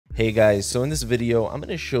Hey guys, so in this video, I'm going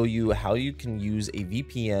to show you how you can use a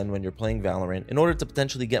VPN when you're playing Valorant in order to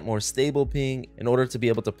potentially get more stable ping, in order to be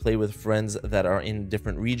able to play with friends that are in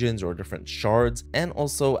different regions or different shards, and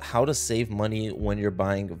also how to save money when you're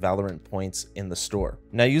buying Valorant points in the store.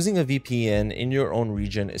 Now, using a VPN in your own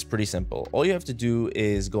region is pretty simple. All you have to do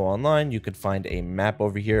is go online. You could find a map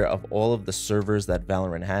over here of all of the servers that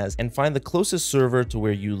Valorant has and find the closest server to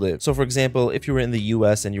where you live. So for example, if you were in the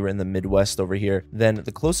US and you were in the Midwest over here, then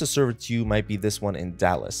the closest server to you might be this one in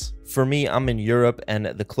Dallas. For me, I'm in Europe and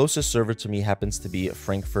the closest server to me happens to be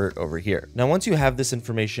Frankfurt over here. Now, once you have this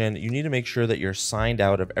information, you need to make sure that you're signed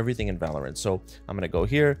out of everything in Valorant. So I'm going to go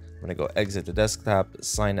here, I'm going to go exit the desktop,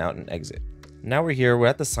 sign out and exit. Now we're here, we're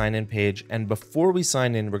at the sign in page, and before we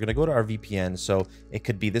sign in, we're going to go to our VPN. So it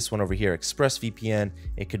could be this one over here, ExpressVPN.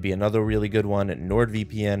 It could be another really good one,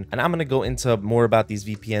 NordVPN. And I'm going to go into more about these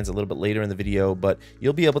VPNs a little bit later in the video, but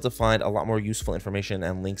you'll be able to find a lot more useful information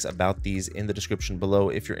and links about these in the description below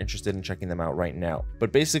if you're interested in checking them out right now.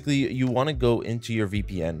 But basically, you want to go into your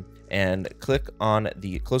VPN and click on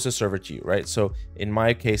the closest server to you, right? So in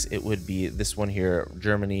my case, it would be this one here,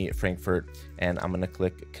 Germany, Frankfurt, and I'm going to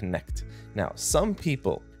click connect. Now, some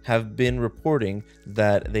people have been reporting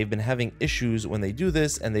that they've been having issues when they do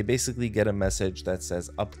this, and they basically get a message that says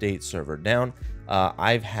update server down.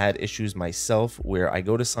 I've had issues myself where I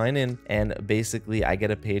go to sign in and basically I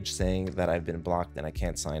get a page saying that I've been blocked and I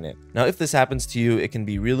can't sign in. Now, if this happens to you, it can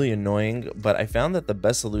be really annoying, but I found that the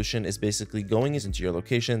best solution is basically going into your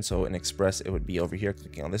location. So in Express, it would be over here,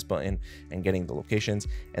 clicking on this button and getting the locations,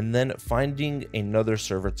 and then finding another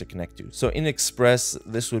server to connect to. So in Express,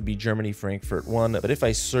 this would be Germany, Frankfurt 1. But if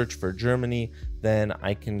I search for Germany, then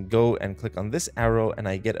I can go and click on this arrow and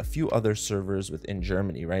I get a few other servers within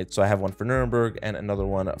Germany, right? So I have one for Nuremberg and another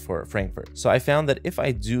one for Frankfurt. So I found that if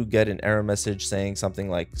I do get an error message saying something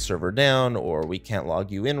like server down, or we can't log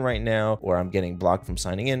you in right now, or I'm getting blocked from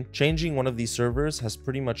signing in, changing one of these servers has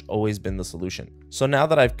pretty much always been the solution. So now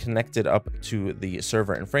that I've connected up to the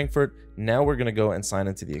server in Frankfurt, now we're going to go and sign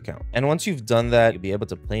into the account. And once you've done that, you'll be able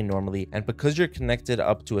to play normally. And because you're connected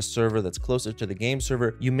up to a server that's closer to the game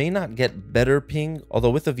server, you may not get better ping. Although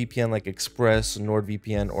with a VPN like Express,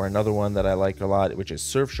 NordVPN, or another one that I like a lot, which is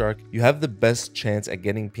Surfshark, you have the best chance at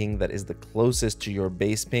getting ping that is the closest to your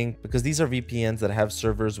base ping, because these are VPNs that have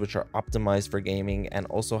servers which are optimized for gaming and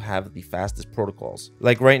also have the fastest protocols.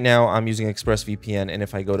 Like right now, I'm using ExpressVPN, and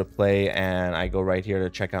if I go to play and I go right here to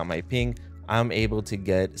check out my ping, I'm able to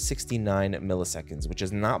get 69 milliseconds, which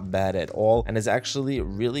is not bad at all and is actually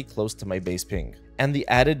really close to my base ping. And the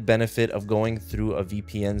added benefit of going through a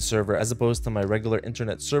VPN server as opposed to my regular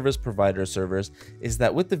internet service provider servers is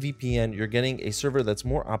that with the VPN, you're getting a server that's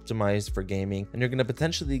more optimized for gaming, and you're going to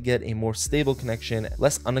potentially get a more stable connection,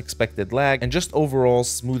 less unexpected lag, and just overall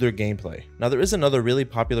smoother gameplay. Now, there is another really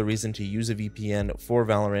popular reason to use a VPN for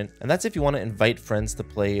Valorant, and that's if you want to invite friends to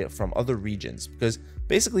play from other regions, because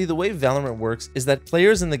basically the way Valorant works is that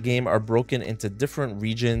players in the game are broken into different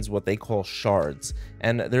regions, what they call shards,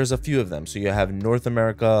 and there's a few of them. So you have North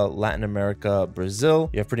America, Latin America, Brazil,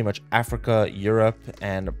 you have pretty much Africa, Europe,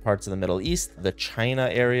 and parts of the Middle East, the China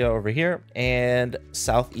area over here, and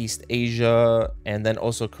Southeast Asia, and then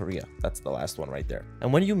also Korea. That's the last one right there.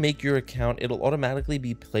 And when you make your account, it'll automatically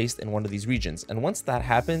be placed in one of these regions. And once that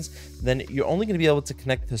happens, then you're only going to be able to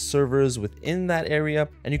connect to servers within that area,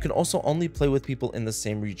 and you can also only play with people in the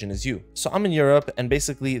same region as you. So I'm in Europe, and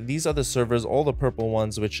basically these are the servers, all the purple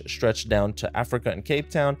ones, which stretch down to Africa and Cape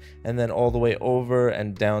Town, and then all the way over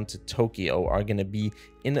and down to Tokyo are going to be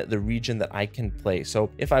in the region that I can play.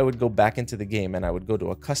 So if I would go back into the game and I would go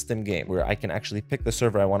to a custom game where I can actually pick the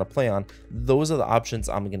server I want to play on, those are the options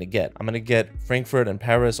I'm going to get. I'm going to get Frankfurt and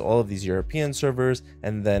Paris, all of these European servers,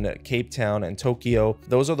 and then Cape Town and Tokyo.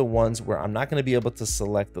 Those are the ones where I'm not going to be able to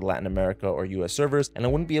select the Latin America or US servers, and I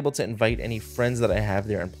wouldn't be able to invite any friends that I have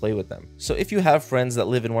there and play with them. So if you have friends that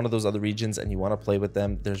live in one of those other regions and you want to play with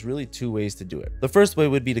them, there's really two ways to do it. The first way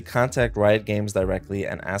would be to contact Riot Games directly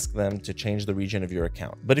and ask them to change the region of your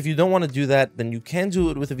account. But if you don't want to do that, then you can do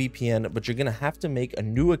it with a VPN, but you're going to have to make a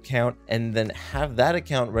new account and then have that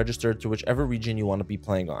account registered to whichever region you want to be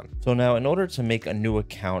playing on. So now, in order to make a new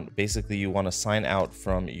account, basically you want to sign out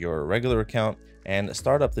from your regular account and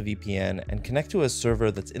start up the VPN and connect to a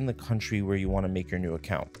server that's in the country where you want to make your new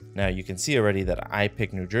account. Now you can see already that I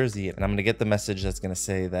picked New Jersey, and I'm going to get the message that's going to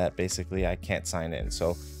say that basically I can't sign in. So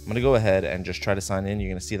I'm going to go ahead and just try to sign in. You're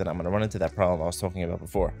going to see that I'm going to run into that problem I was talking about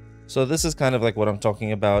before. So this is kind of like what I'm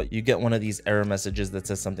talking about. You get one of these error messages that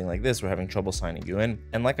says something like this: we're having trouble signing you in.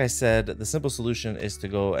 And like I said, the simple solution is to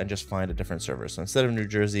go and just find a different server. So instead of New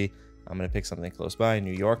Jersey, I'm going to pick something close by,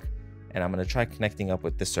 New York. and I'm going to try connecting up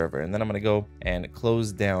with this server, and then I'm going to go and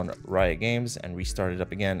close down Riot Games and restart it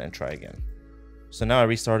up again and try again. So now I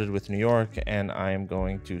restarted with New York, and I am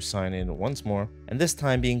going to sign in once more. And this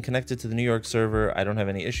time, being connected to the New York server, I don't have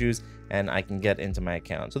any issues and I can get into my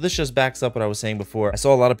account. So this just backs up what I was saying before. I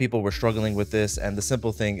saw a lot of people were struggling with this, and the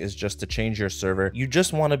simple thing is just to change your server. You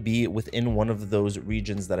just want to be within one of those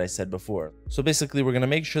regions that I said before. So basically, we're going to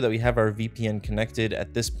make sure that we have our VPN connected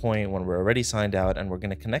at this point when we're already signed out, and we're going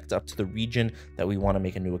to connect up to the region that we want to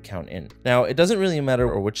make a new account in. Now, it doesn't really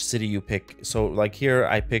matter which city you pick. So like here,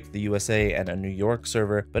 I picked the USA and a New York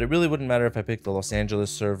server, but it really wouldn't matter if I picked the Los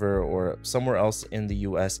Angeles server or somewhere else in the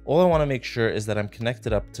US. All I want to make sure is that I'm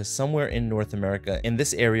connected up to somewhere in North America in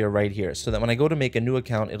this area right here, so that when I go to make a new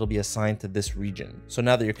account, it'll be assigned to this region. So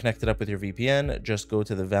now that you're connected up with your VPN, just go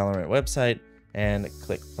to the Valorant website and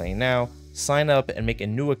click play now, sign up and make a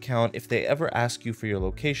new account. If they ever ask you for your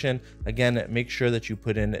location, again, make sure that you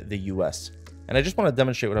put in the US. And I just want to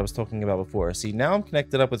demonstrate what I was talking about before. See, now I'm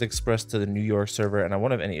connected up with Express to the New York server and I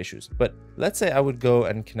won't have any issues. But let's say I would go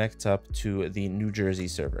and connect up to the New Jersey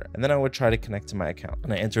server, and then I would try to connect to my account.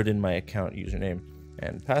 And I entered in my account username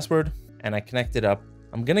and password, and I connected up.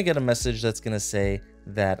 I'm going to get a message that's going to say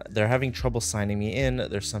that they're having trouble signing me in.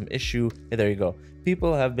 There's some issue. Hey, there you go.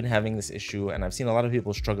 People have been having this issue, and I've seen a lot of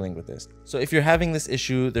people struggling with this. So if you're having this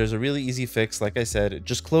issue, there's a really easy fix. Like I said,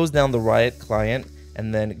 just close down the Riot client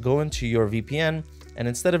and then go into your VPN, and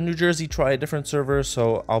instead of New Jersey, try a different server.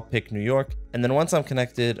 So I'll pick New York, and then once I'm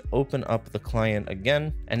connected, open up the client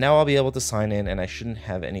again, and now I'll be able to sign in and I shouldn't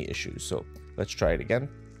have any issues. So let's try it again.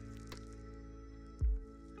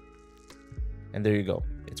 And there you go,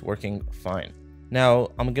 it's working fine. Now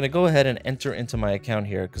I'm going to go ahead and enter into my account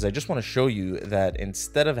here, because I just want to show you that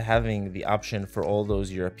instead of having the option for all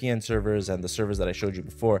those European servers and the servers that I showed you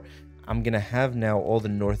before, I'm going to have now all the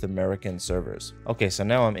North American servers. Okay, so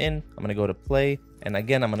now I'm in, I'm going to go to play, and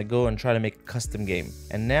again, I'm going to go and try to make a custom game.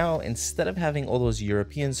 And now, instead of having all those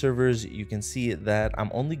European servers, you can see that I'm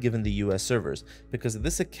only given the US servers, because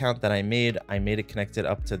this account that I made it connected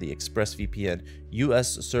up to the ExpressVPN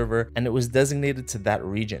US server, and it was designated to that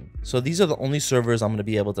region. So these are the only servers I'm going to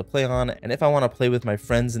be able to play on, and if I want to play with my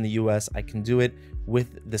friends in the US, I can do it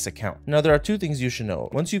with this account. Now, there are two things you should know.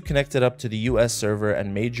 Once you've connected up to the US server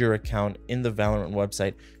and made your account in the Valorant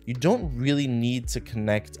website, you don't really need to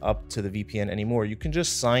connect up to the VPN anymore. You can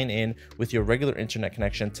just sign in with your regular internet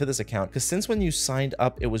connection to this account, because since when you signed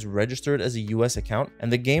up, it was registered as a US account,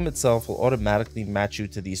 and the game itself will automatically match you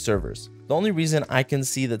to these servers. The only reason I can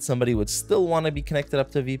see that somebody would still want to be connected up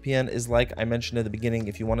to VPN is, like I mentioned at the beginning,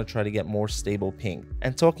 if you want to try to get more stable ping.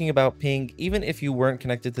 And talking about ping, even if you weren't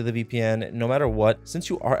connected to the VPN, no matter what, since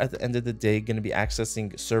you are at the end of the day going to be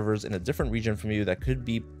accessing servers in a different region from you that could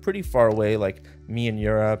be pretty far away, like me in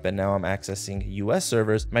Europe, and now I'm accessing US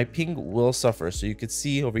servers, my ping will suffer. So you could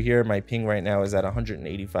see over here, my ping right now is at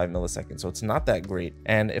 185 milliseconds. So it's not that great.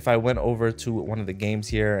 And if I went over to one of the games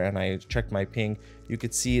here and I checked my ping, you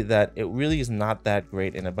could see that it really is not that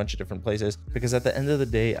great in a bunch of different places, because at the end of the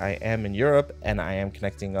day, I am in Europe and I am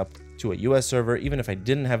connecting up to a US server. Even if I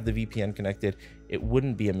didn't have the VPN connected, it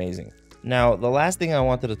wouldn't be amazing. Now, the last thing I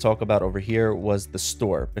wanted to talk about over here was the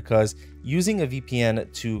store, because using a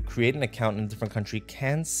VPN to create an account in a different country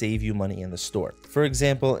can save you money in the store. For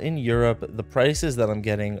example, in Europe, the prices that I'm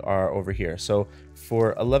getting are over here. So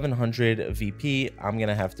for 1100 VP, I'm going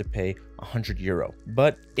to have to pay 100 euro.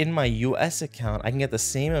 But in my US account, I can get the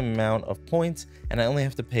same amount of points and I only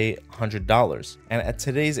have to pay $100. And at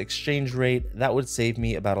today's exchange rate, that would save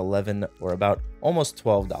me about 11 or about almost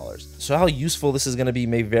 $12. So how useful this is going to be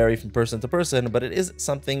may vary from person to person, but it is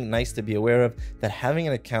something nice to be aware of, that having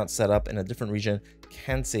an account set up in a different region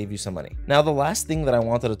can save you some money. Now, the last thing that I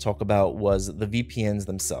wanted to talk about was the VPNs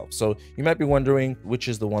themselves. So you might be wondering which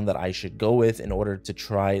is the one that I should go with in order to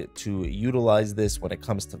try to utilize this when it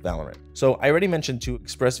comes to Valorant. So I already mentioned two,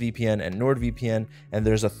 ExpressVPN and NordVPN, and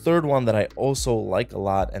there's a third one that I also like a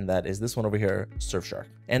lot, and that is this one over here, Surfshark.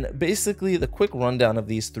 And basically, the quick rundown of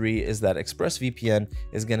these three is that ExpressVPN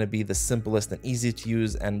is going to be the simplest and easy to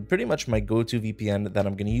use, and pretty much my go-to VPN that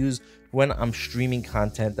I'm going to use when I'm streaming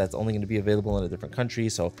content that's only going to be available in a different country.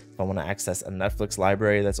 So if I want to access a Netflix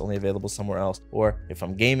library that's only available somewhere else, or if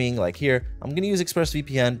I'm gaming like here, I'm going to use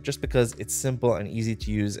ExpressVPN just because it's simple and easy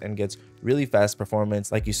to use and gets really fast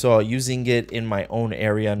performance. Like you saw, using it in my own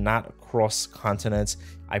area, not across continents,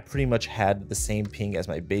 I pretty much had the same ping as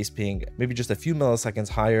my base ping, maybe just a few milliseconds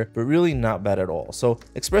higher, but really not bad at all. So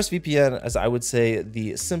ExpressVPN, as I would say,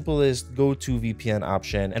 the simplest go-to VPN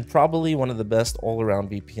option, and probably one of the best all-around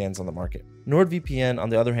VPNs on the market. NordVPN, on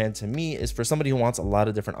the other hand, to me, is for somebody who wants a lot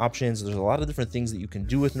of different options. There's a lot of different things that you can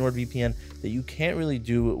do with NordVPN that you can't really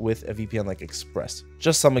do with a VPN like Express.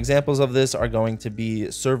 Just some examples of this are going to be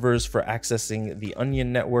servers for accessing the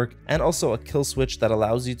Onion network, and also a kill switch that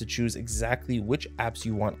allows you to choose exactly which apps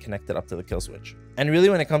you want connected up to the kill switch. And really,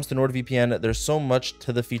 when it comes to NordVPN, there's so much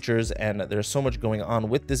to the features and there's so much going on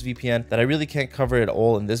with this VPN that I really can't cover it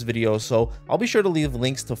all in this video. So I'll be sure to leave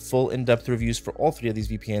links to full in-depth reviews for all 3 of these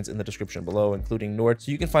VPNs in the description below, including Nord,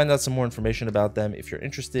 so you can find out some more information about them if you're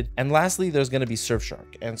interested. And lastly, there's going to be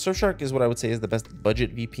Surfshark. And Surfshark is what I would say is the best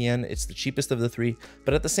budget VPN. It's the cheapest of the 3,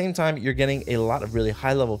 but at the same time, you're getting a lot of really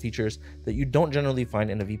high-level features that you don't generally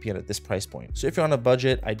find in a VPN at this price point. So if you're on a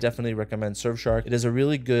budget, I definitely recommend Surfshark. It is a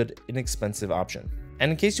really good, inexpensive option. And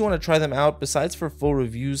in case you want to try them out, besides for full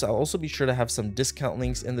reviews, I'll also be sure to have some discount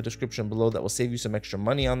links in the description below that will save you some extra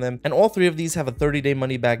money on them. And all 3 of these have a 30-day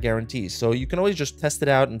money-back guarantee, so you can always just test it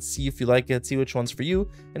out and see if you like it, see which one's for you.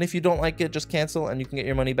 And if you don't like it, just cancel and you can get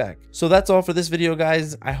your money back. So that's all for this video,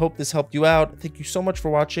 guys. I hope this helped you out. Thank you so much for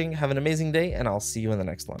watching. Have an amazing day, and I'll see you in the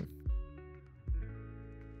next one.